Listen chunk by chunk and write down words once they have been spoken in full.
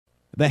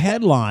The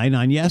headline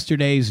on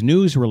yesterday's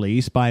news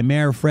release by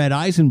Mayor Fred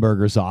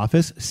Eisenberger's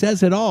office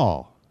says it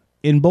all.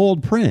 In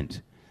bold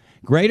print,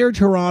 Greater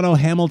Toronto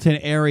Hamilton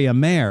area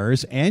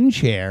mayors and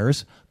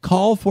chairs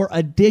call for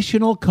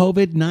additional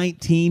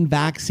COVID-19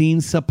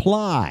 vaccine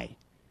supply.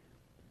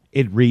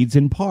 It reads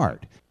in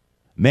part,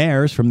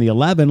 mayors from the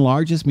 11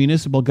 largest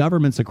municipal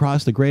governments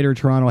across the Greater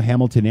Toronto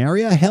Hamilton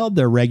area held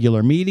their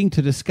regular meeting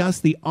to discuss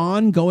the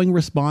ongoing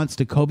response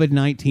to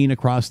COVID-19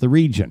 across the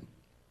region.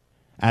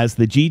 As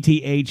the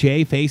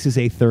GTHA faces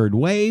a third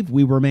wave,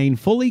 we remain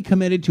fully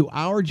committed to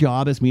our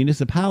job as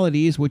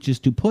municipalities, which is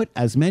to put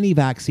as many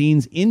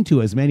vaccines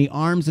into as many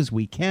arms as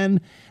we can,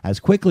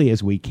 as quickly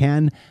as we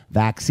can,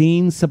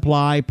 vaccine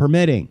supply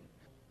permitting.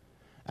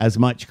 As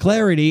much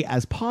clarity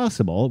as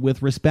possible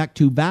with respect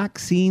to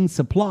vaccine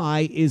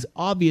supply is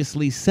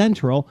obviously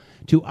central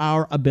to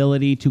our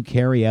ability to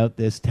carry out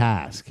this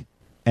task.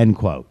 End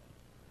quote.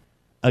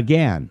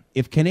 Again,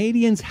 if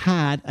Canadians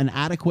had an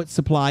adequate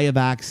supply of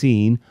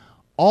vaccine,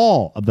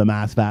 all of the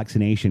mass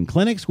vaccination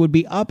clinics would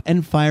be up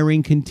and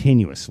firing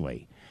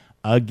continuously.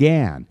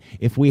 Again,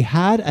 if we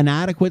had an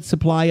adequate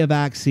supply of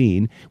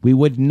vaccine, we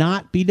would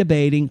not be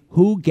debating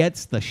who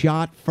gets the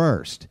shot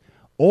first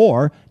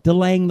or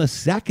delaying the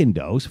second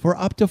dose for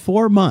up to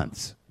 4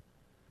 months.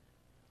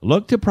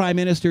 Look to Prime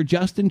Minister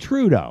Justin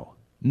Trudeau,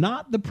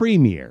 not the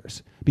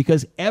premiers,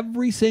 because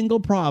every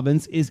single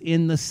province is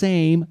in the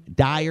same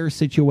dire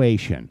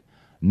situation.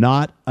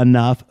 Not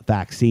enough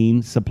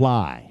vaccine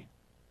supply.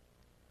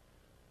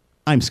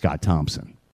 I'm Scott Thompson.